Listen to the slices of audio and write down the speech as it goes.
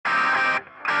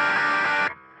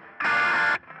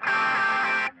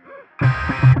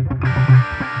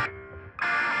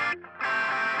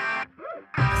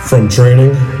From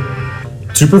training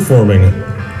to performing,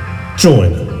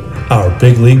 join our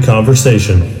big league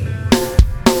conversation.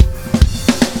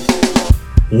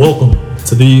 Welcome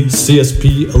to the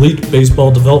CSP Elite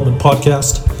Baseball Development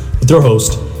Podcast with your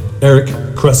host, Eric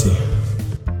Cressy.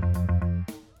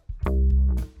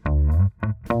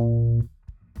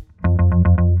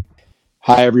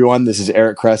 Hi, everyone. This is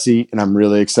Eric Cressy, and I'm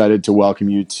really excited to welcome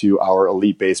you to our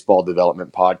Elite Baseball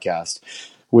Development Podcast.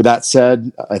 With that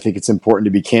said, I think it's important to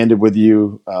be candid with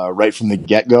you right from the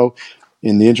get-go.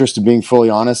 In the interest of being fully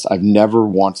honest, I've never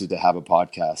wanted to have a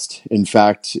podcast. In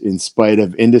fact, in spite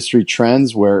of industry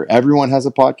trends where everyone has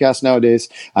a podcast nowadays,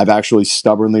 I've actually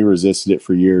stubbornly resisted it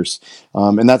for years.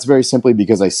 And that's very simply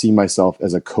because I see myself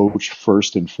as a coach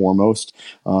first and foremost.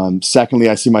 Secondly,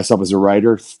 I see myself as a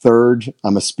writer. Third,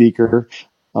 I'm a speaker.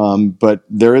 But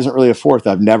there isn't really a fourth.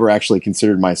 I've never actually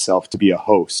considered myself to be a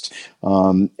host.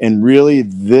 And really,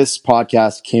 this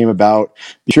podcast came about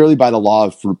purely by the law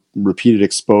of repeated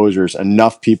exposures.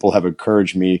 Enough people have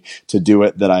encouraged me to do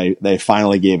it that they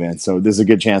finally gave in. So this is a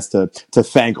good chance to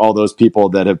thank all those people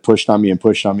that have pushed on me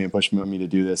to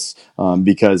do this,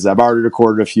 because I've already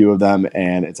recorded a few of them,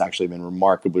 and it's actually been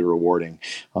remarkably rewarding.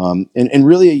 And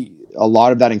really, a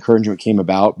lot of that encouragement came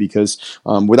about because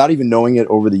without even knowing it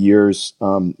over the years,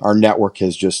 our network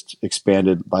has just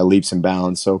expanded by leaps and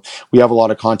bounds. So we have a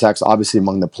lot of contacts, obviously,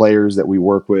 among the players that we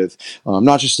work with,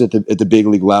 not just at the big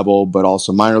league level, but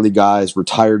also minor league guys,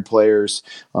 retired players,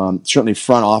 certainly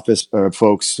front office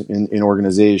folks in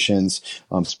organizations,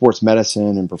 sports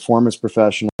medicine and performance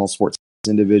professionals, sports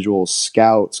individuals,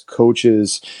 scouts,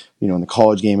 coaches, in the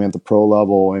college game at the pro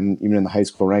level, and even in the high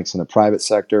school ranks in the private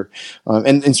sector,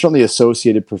 and certainly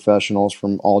associated professionals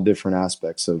from all different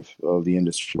aspects of the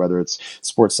industry, whether it's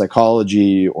sports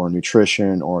psychology or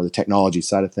nutrition or the technology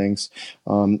side of things.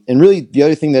 And really, the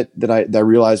other thing that I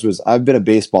realized was I've been a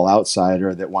baseball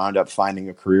outsider that wound up finding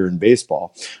a career in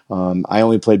baseball. I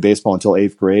only played baseball until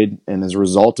 8th grade, and as a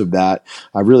result of that,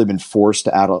 I've really been forced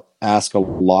to ask a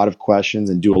lot of questions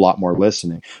and do a lot more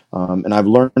listening. And I've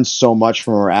learned so much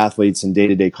from our athletes in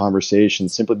day-to-day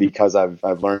conversations simply because I've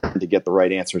learned to get the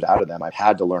right answers out of them. I've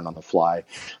had to learn on the fly.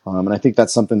 And I think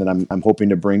that's something that I'm hoping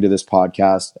to bring to this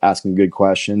podcast, asking good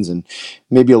questions and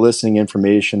maybe eliciting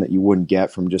information that you wouldn't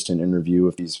get from just an interview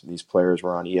if these players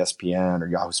were on ESPN or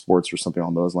Yahoo Sports or something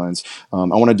along those lines. I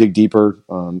want to dig deeper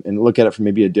and look at it from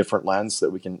maybe a different lens so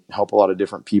that we can help a lot of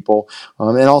different people.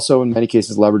 And also, in many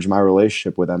cases, leverage my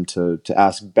relationship with them to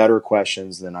ask better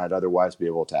questions than I'd otherwise be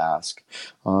able to ask.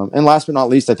 And last but not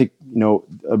least, I think,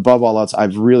 above all else,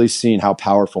 I've really seen how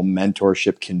powerful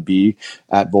mentorship can be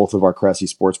at both of our Cressy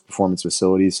Sports Performance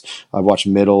facilities. I've watched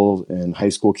middle and high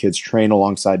school kids train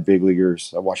alongside big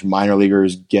leaguers. I've watched minor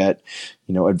leaguers get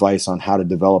advice on how to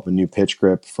develop a new pitch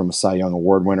grip from a Cy Young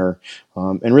Award winner.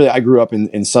 And really, I grew up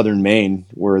in southern Maine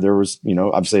where there was,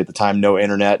 obviously at the time, no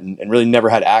internet and really never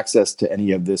had access to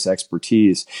any of this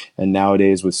expertise. And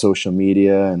nowadays with social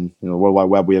media and the World Wide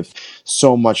Web, we have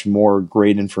so much more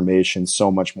great information, so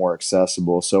much more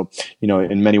accessible. So,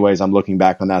 in many ways, I'm looking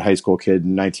back on that high school kid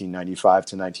in 1995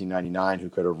 to 1999 who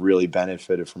could have really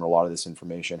benefited from a lot of this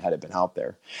information had it been out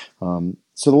there.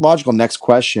 So the logical next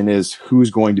question is,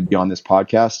 who's going to be on this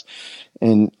podcast?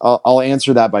 And I'll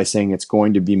answer that by saying it's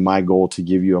going to be my goal to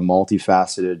give you a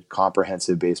multifaceted,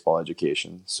 comprehensive baseball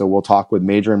education. So we'll talk with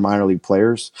major and minor league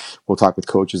players. We'll talk with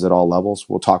coaches at all levels.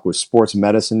 We'll talk with sports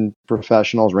medicine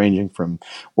professionals ranging from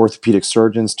orthopedic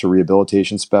surgeons to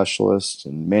rehabilitation specialists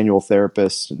and manual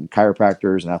therapists and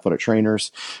chiropractors and athletic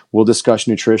trainers. We'll discuss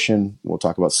nutrition. We'll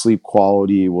talk about sleep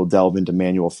quality. We'll delve into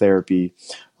manual therapy.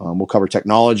 We'll cover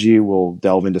technology. We'll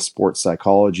delve into sports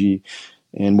psychology.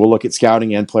 And we'll look at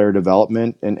scouting and player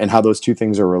development and how those two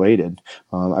things are related.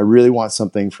 I really want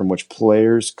something from which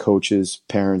players, coaches,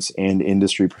 parents, and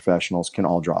industry professionals can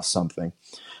all draw something.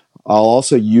 I'll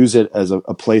also use it as a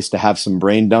place to have some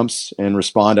brain dumps and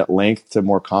respond at length to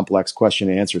more complex question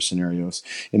and answer scenarios.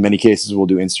 In many cases, we'll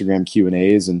do Instagram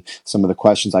Q&As, and some of the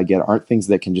questions I get aren't things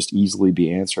that can just easily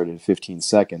be answered in 15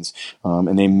 seconds.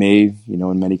 And they may,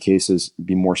 in many cases,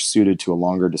 be more suited to a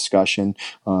longer discussion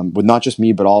with not just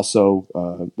me, but also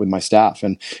with my staff.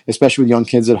 And especially with young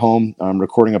kids at home,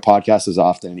 recording a podcast is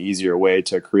often an easier way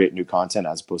to create new content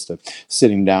as opposed to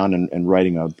sitting down and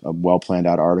writing a well-planned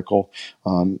out article.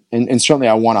 And certainly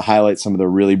I want to highlight some of the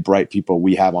really bright people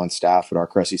we have on staff at our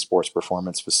Cressy Sports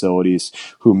Performance facilities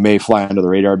who may fly under the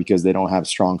radar because they don't have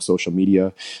strong social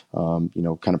media, kind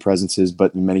of presences,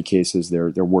 but in many cases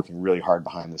they're working really hard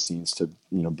behind the scenes to,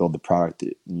 build the product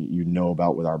that you know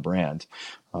about with our brand.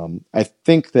 I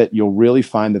think that you'll really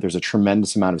find that there's a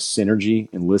tremendous amount of synergy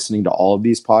in listening to all of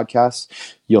these podcasts.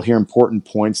 You'll hear important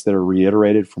points that are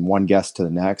reiterated from one guest to the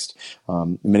next.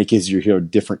 In many cases, you'll hear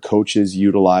different coaches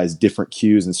utilize different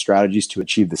cues and strategies to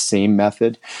achieve the same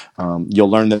method. You'll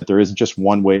learn that there isn't just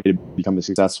one way to become a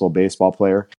successful baseball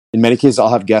player. In many cases, I'll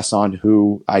have guests on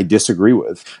who I disagree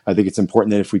with. I think it's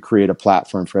important that if we create a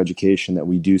platform for education, that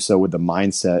we do so with the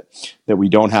mindset that we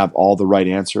don't have all the right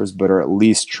answers, but are at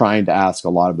least trying to ask a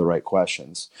lot of the right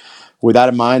questions. With that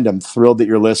in mind, I'm thrilled that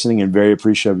you're listening and very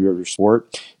appreciative of your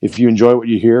support. If you enjoy what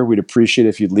you hear, we'd appreciate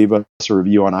if you'd leave us a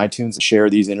review on iTunes and share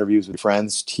these interviews with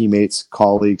friends, teammates,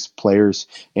 colleagues, players,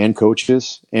 and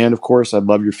coaches. And of course, I'd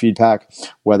love your feedback,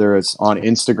 whether it's on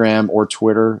Instagram or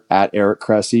Twitter at Eric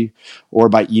Cressy, or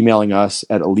by emailing us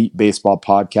at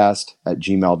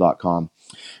elitebaseballpodcast@gmail.com.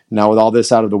 Now, with all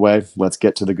this out of the way, let's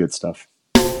get to the good stuff.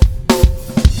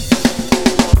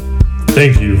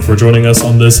 Thank you for joining us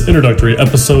on this introductory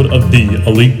episode of the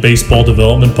Elite Baseball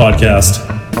Development Podcast.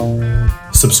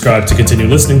 Subscribe to continue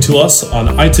listening to us on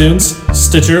iTunes,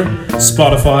 Stitcher,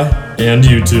 Spotify, and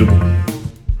YouTube.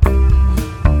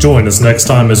 Join us next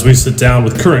time as we sit down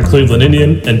with current Cleveland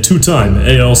Indian and two-time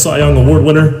AL Cy Young Award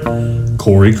winner,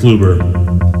 Corey Kluber.